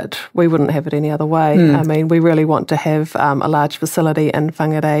lot, but we wouldn't have it any other way. I mean, we really want to have a large facility in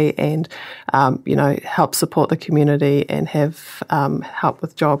Whangarei and, you know, help support the community and have help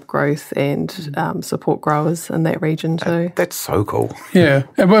with job growth and support growers in that region too. That's so cool. Yeah.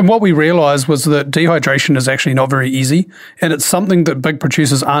 And what we realised was that dehydration is actually not very easy, and it's something that big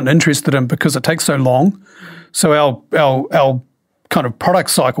producers aren't interested in because it takes so long. So our kind of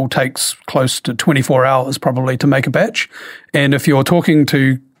product cycle takes close to 24 hours probably to make a batch. And if you're talking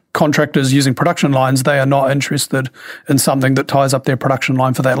to contractors using production lines, they are not interested in something that ties up their production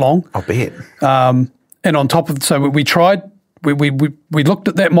line for that long. I'll bet. And on top of, so we tried, we looked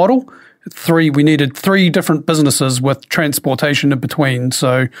at that model. We needed 3 different businesses with transportation in between.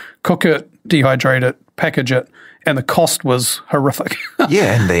 So cook it, dehydrate it, package it, and the cost was horrific.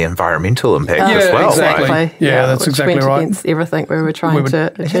 Yeah, and the environmental impact as well. Exactly. Right? Yeah, that's exactly went right. Against everything we were trying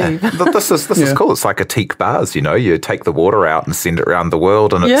to achieve. Yeah. This is cool. It's like a teak bars, you know. You take the water out and send it around the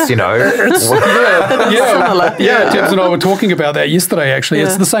world, and it's, you know. Tibbs and I were talking about that yesterday, actually. Yeah.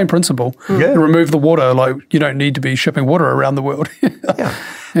 It's the same principle. You remove the water, like, you don't need to be shipping water around the world.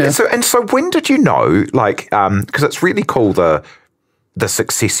 Yeah. So when did you know, like, because it's really cool the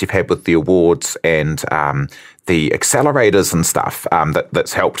success you've had with the awards and the accelerators and stuff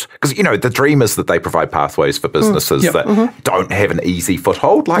that's helped. Because, you know, the dream is that they provide pathways for businesses that don't have an easy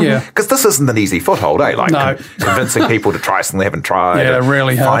foothold. Like, because this isn't an easy foothold, eh? Like, convincing people to try something they haven't tried. Yeah,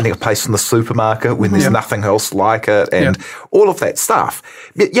 really hard. Finding a place in the supermarket when there's nothing else like it, and all of that stuff.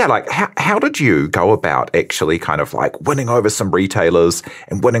 But yeah, like, how did you go about actually kind of like winning over some retailers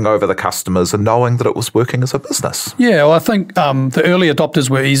and winning over the customers and knowing that it was working as a business? Yeah, well, I think the early adopters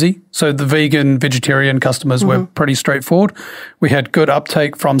were easy. So the vegan, vegetarian customers were pretty straightforward. We had good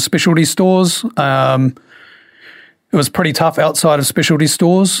uptake from specialty stores. it was pretty tough outside of specialty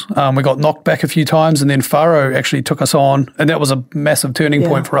stores. We got knocked back a few times, and then Faro actually took us on, and that was a massive turning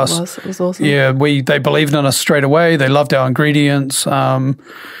point for us. It was awesome. Yeah, they believed in us straight away. They loved our ingredients, and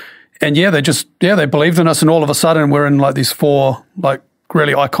they believed in us, and all of a sudden we're in like these 4 like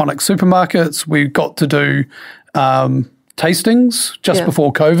really iconic supermarkets. We got to do tastings just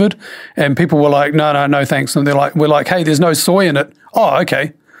before COVID, and people were like, no thanks, and we're like, hey, there's no soy in it. Oh,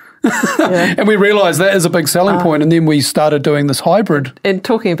 okay. And we realised that is a big selling point, and then we started doing this hybrid. And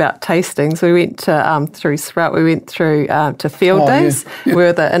talking about tastings, we went to through Sprout, we went through to Field Days. We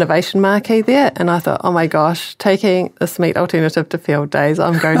were the innovation marquee there, and I thought, oh my gosh, taking this meat alternative to Field Days,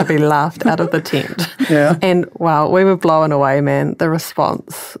 I'm going to be laughed out of the tent. Yeah. And wow, we were blown away, man. The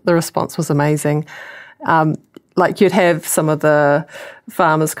response was amazing. Like you'd have some of the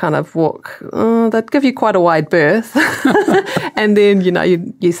farmers kind of walk, they'd give you quite a wide berth. And then,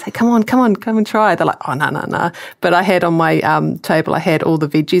 you say, come and try. They're like, oh, no. But I had on my table, I had all the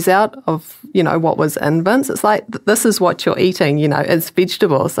veggies out of, what was in mince. It's like, this is what you're eating, it's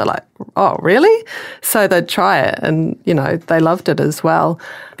vegetables. They're like, oh, really? So they'd try it, and, they loved it as well.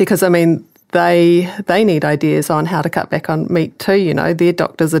 Because, they need ideas on how to cut back on meat too. Their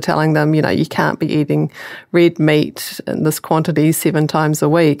doctors are telling them, you can't be eating red meat in this quantity 7 times a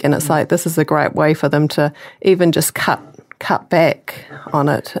week. And it's like, this is a great way for them to even just cut back on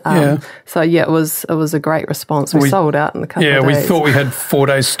it. So it was a great response. We sold out in a couple of days. Yeah, we thought we had 4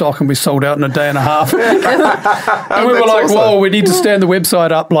 days stock, and we sold out in a day and a half. And we were like, awesome. Whoa, we need to stand the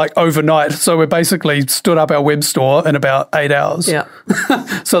website up like overnight. So we basically stood up our web store in about 8 hours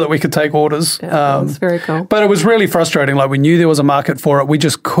so that we could take orders. Yeah, it's very cool. But it was really frustrating. Like, we knew there was a market for it. We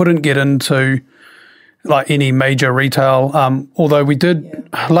just couldn't get into like any major retail. Although we did,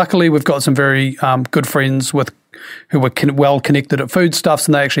 luckily we've got some very good friends who were well connected at Foodstuffs,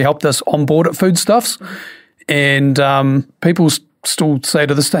 and they actually helped us on board at Foodstuffs. And people still say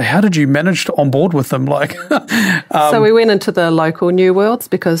to this day, how did you manage to onboard with them? Like, so we went into the local New Worlds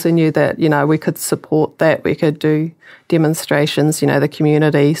because we knew that, we could support that. We could do demonstrations, the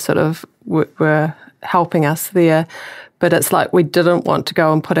community sort of were helping us there. But it's like we didn't want to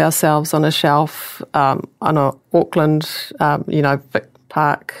go and put ourselves on a shelf on a Auckland, Vic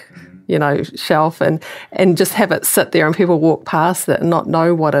Park, shelf and just have it sit there and people walk past it and not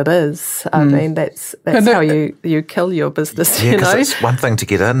know what it is. I mean, that's how you kill your business, Yeah, because it's one thing to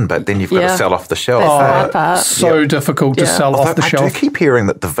get in, but then you've got to sell off the shelf. That's the hard part. So difficult to sell off the shelf. I do keep hearing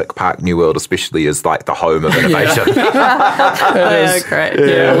that the Vic Park New World especially is like the home of innovation. It is. Great.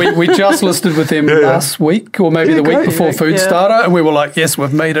 Yeah, we just listed with them last week or maybe the week before Food Starter, and we were like, yes,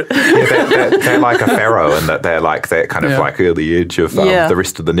 we've made it. They're like a Faro, and that they're like that kind of like early edge of the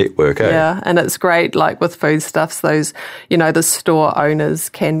rest of the network. Yeah, and it's great, like with Foodstuffs, those, the store owners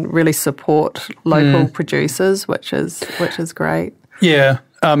can really support local producers, which is great. Yeah.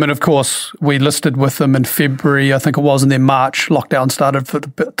 And of course, we listed with them in February, I think it was, and then March, lockdown started for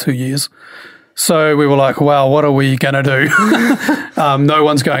 2 years. So we were like, wow, what are we going to do? No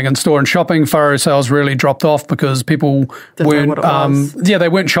one's going in store and shopping. Faro sales really dropped off because people weren't, they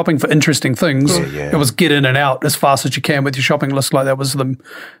weren't shopping for interesting things. It was get in and out as fast as you can with your shopping list. Like that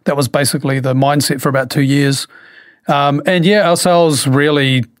was basically the mindset for about 2 years. Our sales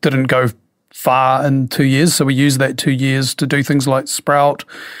really didn't go far in 2 years. So we used that 2 years to do things like Sprout.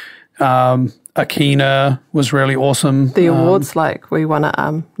 Akina was really awesome. The awards, we won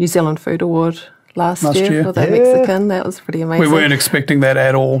a New Zealand Food Award last year for the Mexican. That was pretty amazing. We weren't expecting that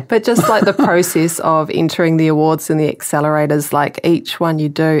at all. But just like the process of entering the awards and the accelerators, like each one you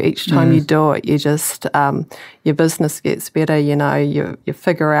do, each time you do it, you just, your business gets better, you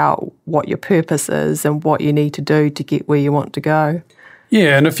figure out what your purpose is and what you need to do to get where you want to go.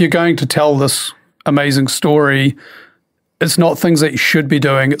 Yeah, and if you're going to tell this amazing story, it's not things that you should be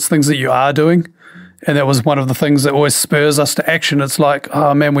doing, it's things that you are doing. And that was one of the things that always spurs us to action. It's like,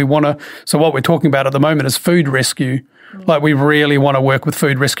 oh man, so what we're talking about at the moment is food rescue. Like we really want to work with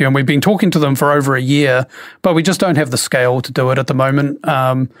food rescue, and we've been talking to them for over a year, but we just don't have the scale to do it at the moment.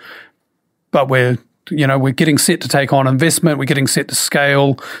 But we're getting set to take on investment, we're getting set to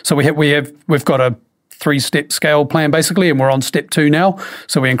scale. So we've got a 3-step scale plan basically, and we're on step 2 now.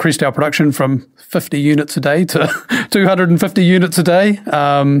 So we increased our production from 50 units a day to 250 units a day.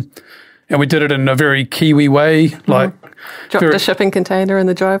 And we did it in a very Kiwi way, like dropped a shipping container in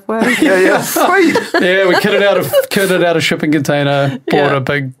the driveway. Sweet. Yeah, we kitted out a shipping container, bought a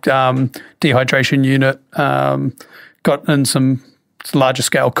big dehydration unit, got in some larger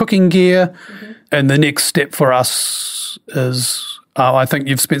scale cooking gear, and the next step for us is. I think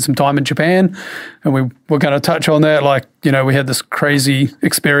you've spent some time in Japan, and we're going to touch on that. We had this crazy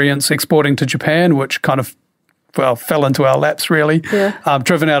experience exporting to Japan, which kind of fell into our laps, really. Yeah.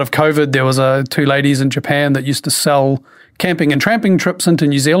 Driven out of COVID, there was two ladies in Japan that used to sell camping and tramping trips into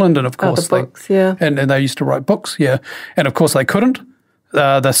New Zealand, and of course books, and they used to write books, and of course they couldn't.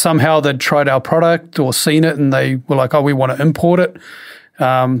 They'd tried our product or seen it, and they were like, "Oh, we want to import it."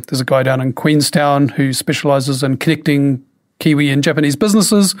 There's a guy down in Queenstown who specialises in connecting Kiwi and Japanese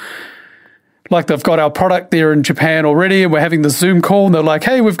businesses. Like, they've got our product there in Japan already, and we're having this Zoom call, and they're like,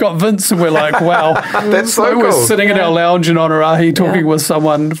 "Hey, we've got Vince," and we're like, "Wow." That's so cool. We're sitting in our lounge in Onarahi talking with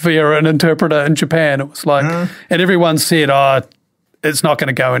someone via an interpreter in Japan. It was like, and everyone said, "Oh, it's not going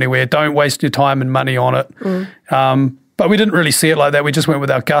to go anywhere. Don't waste your time and money on it." But we didn't really see it like that. We just went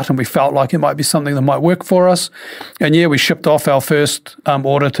with our gut, and we felt like it might be something that might work for us. And we shipped off our first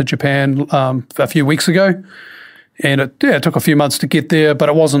order to Japan a few weeks ago, and it took a few months to get there, but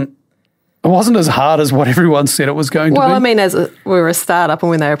it wasn't as hard as what everyone said it was going to be. Well, I mean, we were a startup, and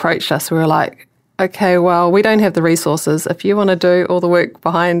when they approached us, we were like, okay, well, we don't have the resources. If you want to do all the work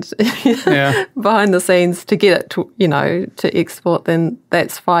behind the scenes to get it to, to export, then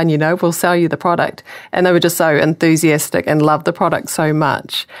that's fine, we'll sell you the product. And they were just so enthusiastic and loved the product so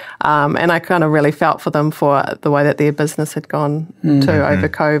much. And I kind of really felt for them for the way that their business had gone to over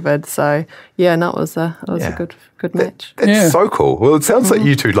COVID. So, it was a good match. It's so cool. Well, it sounds like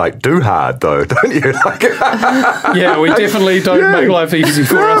you two do hard though, don't you? We definitely don't make life easy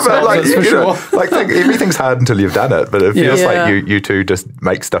for ourselves, that's for sure. I think everything's hard until you've done it, but it feels like you two just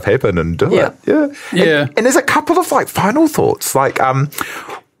make stuff happen and do it. Yeah. And there's a couple of final thoughts.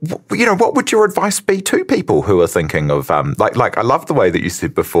 What would your advice be to people who are thinking of, I love the way that you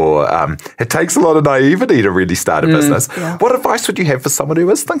said before, it takes a lot of naivety to really start a business. Yeah. What advice would you have for someone who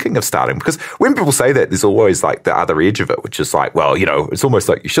is thinking of starting? Because when people say that, there's always the other edge of it, which is it's almost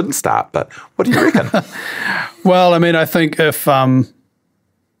like you shouldn't start, but what do you reckon? Well, I mean, I think if,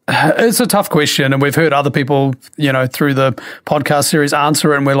 it's a tough question, and we've heard other people, through the podcast series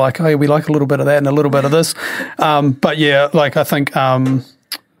answer it, and we're like, "Hey, we like a little bit of that and a little bit of this." I think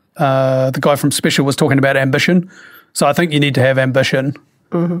the guy from Special was talking about ambition. So I think you need to have ambition.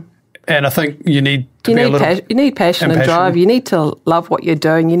 Mm-hmm. And I think you need to be a little... You need passion and drive. You need to love what you're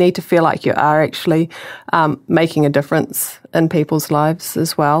doing. You need to feel like you are actually making a difference in people's lives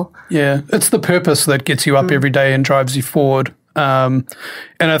as well. Yeah, it's the purpose that gets you up every day and drives you forward. And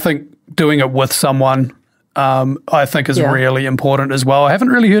I think doing it with someone, I think is really important as well. I haven't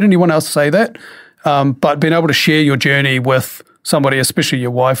really heard anyone else say that, but being able to share your journey with somebody, especially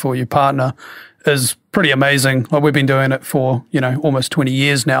your wife or your partner, is pretty amazing. We've been doing it for, almost 20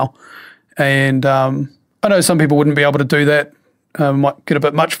 years now. And I know some people wouldn't be able to do that. Might get a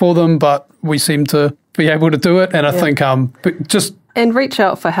bit much for them, but we seem to be able to do it. And I think just... And reach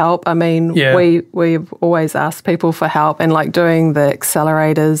out for help. I mean, we've always asked people for help, and doing the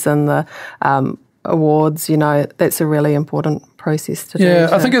accelerators and the awards, that's a really important process to do. Yeah,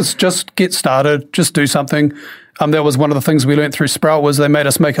 I think it's just get started, just do something. That was one of the things we learned through Sprout, was they made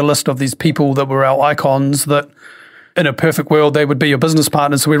us make a list of these people that were our icons that in a perfect world they would be your business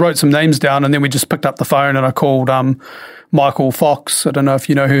partners. So we wrote some names down, and then we just picked up the phone and I called Michael Fox. I don't know if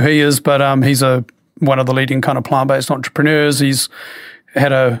you know who he is, but he's one of the leading kind of plant-based entrepreneurs. He's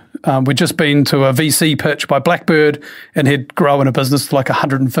had we'd just been to a VC pitch by Blackbird, and he'd grown a business to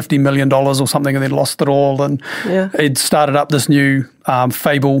 $150 million or something, and then lost it all. And he'd started up this new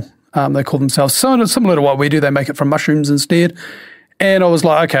Fable. They call themselves similar to what we do. They make it from mushrooms instead. And I was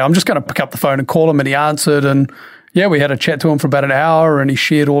like, okay, I'm just going to pick up the phone and call him, and he answered. And we had a chat to him for about an hour, and he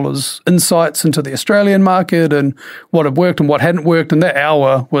shared all his insights into the Australian market and what had worked and what hadn't worked. And that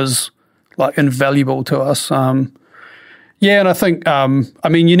hour was invaluable to us. And I think,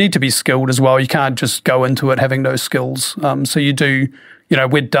 you need to be skilled as well. You can't just go into it having no skills. So you do,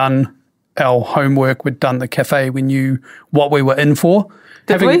 we'd done our homework, we'd done the cafe, we knew what we were in for.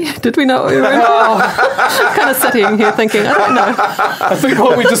 Did we know what we were in for? Kind of sitting here thinking, I don't know. I think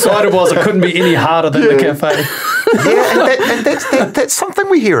what we decided was it couldn't be any harder than the cafe. And that's something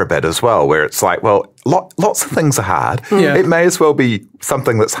we hear about as well, where it's like, well, lots of things are hard. Yeah. It may as well be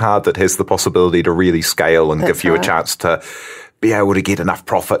something that's hard that has the possibility to really scale and give you a chance to be able to get enough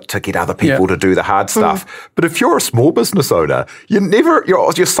profit to get other people to do the hard stuff. But if you're a small business owner,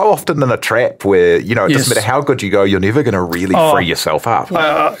 you're so often in a trap where, it doesn't matter how good you go, you're never going to really free yourself up.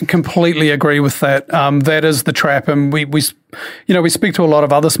 I completely agree with that. That is the trap. And we speak to a lot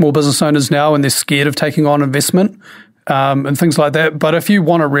of other small business owners now, and they're scared of taking on investment and things like that. But if you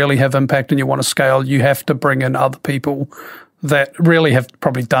want to really have impact and you want to scale, you have to bring in other people that really have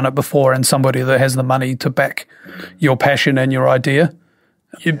probably done it before, and somebody that has the money to back your passion and your idea.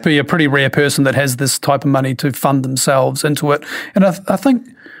 You'd be a pretty rare person that has this type of money to fund themselves into it. And I think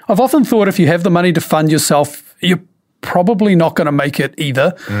I've often thought if you have the money to fund yourself, you're probably not going to make it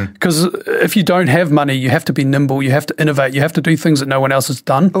either, because if you don't have money, you have to be nimble, you have to innovate, you have to do things that no one else has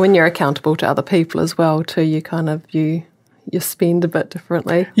done. When you're accountable to other people as well too, you kind of you spend a bit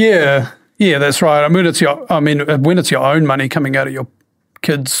differently. Yeah, that's right. when it's your own money coming out of your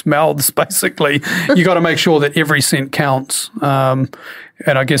kids' mouths, basically, you got to make sure that every cent counts.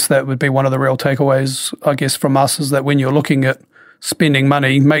 And I guess that would be one of the real takeaways, I guess, from us, is that when you're looking at spending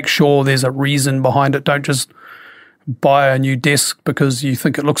money, make sure there's a reason behind it. Don't just buy a new desk because you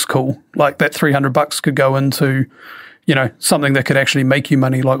think it looks cool. Like that $300 could go into, something that could actually make you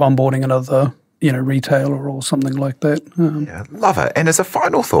money, like onboarding another, retailer or something like that. Yeah, love it. And as a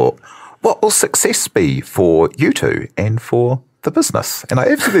final thought, what will success be for you two and for the business? And I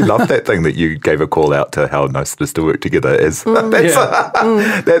absolutely love that thing that you gave a call out to how nice it is to work together. That's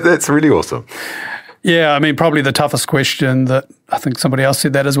really awesome. Yeah, I mean, probably the toughest question that I think somebody else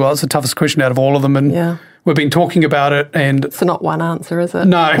said that as well. It's the toughest question out of all of them. And we've been talking about it. And it's not one answer, is it?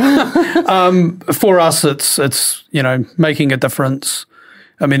 No. For us, it's making a difference.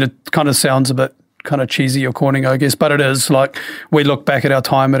 I mean, it kind of sounds a bit kind of cheesy or corny, I guess, but it is. Like, we look back at our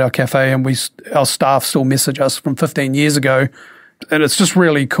time at our cafe and our staff still message us from 15 years ago. And it's just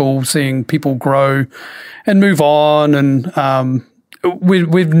really cool seeing people grow and move on. And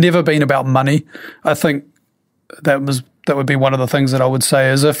we've never been about money. I think that would be one of the things that I would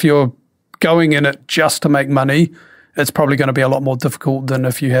say is if you're going in it just to make money, it's probably going to be a lot more difficult than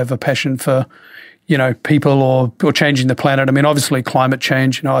if you have a passion for, people or changing the planet. I mean, obviously climate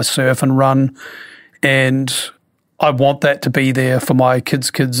change, I surf and run, and I want that to be there for my kids'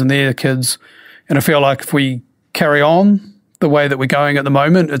 kids and their kids. And I feel like if we carry on the way that we're going at the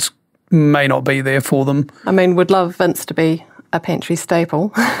moment, it may not be there for them. I mean, we'd love Vince to be a pantry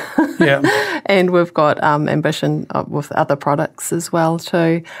staple. Yeah. And we've got ambition with other products as well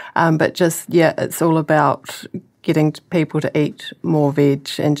too. But it's all about getting people to eat more veg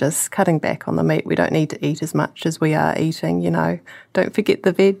and just cutting back on the meat. We don't need to eat as much as we are eating, Don't forget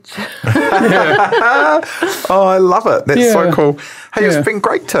the veg. Oh, I love it. That's so cool. Hey, it's been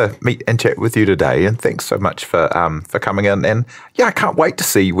great to meet and chat with you today, and thanks so much for coming in. And I can't wait to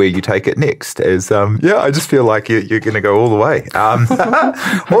see where you take it next. I just feel like you're going to go all the way.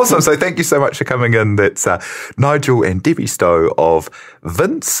 Awesome. So thank you so much for coming in. That's Nigel and Debbie Stowe of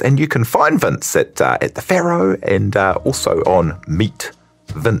Vince, and you can find Vince at the Faro and also on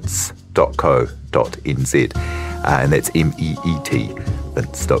meetvince.co.nz. And that's MEET,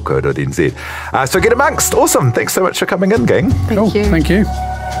 vince.co.nz. So get amongst. Awesome. Thanks so much for coming in, gang. Thank you. Thank you.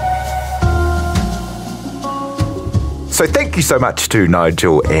 So thank you so much to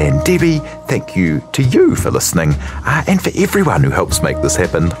Nigel and Debbie. Thank you to you for listening, and for everyone who helps make this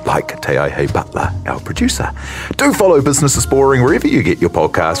happen, like Te Aihe Butler, our producer. Do follow Business is Boring wherever you get your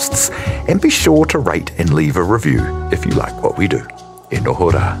podcasts, and be sure to rate and leave a review if you like what we do. E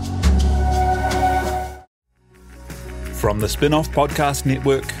noho rā. From the Spin-Off Podcast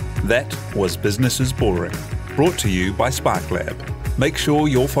Network, that was Business is Boring, brought to you by SparkLab. Make sure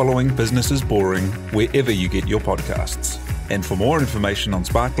you're following Business is Boring wherever you get your podcasts. And for more information on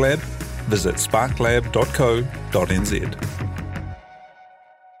SparkLab, visit sparklab.co.nz.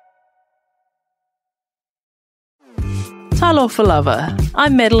 Talofa lava.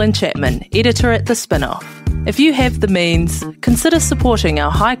 I'm Madeline Chapman, editor at The Spin-Off. If you have the means, consider supporting our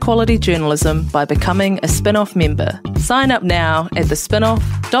high-quality journalism by becoming a Spin-Off member. Sign up now at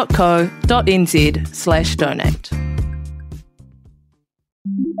thespinoff.co.nz/donate.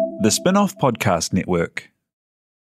 The Spin-Off Podcast Network.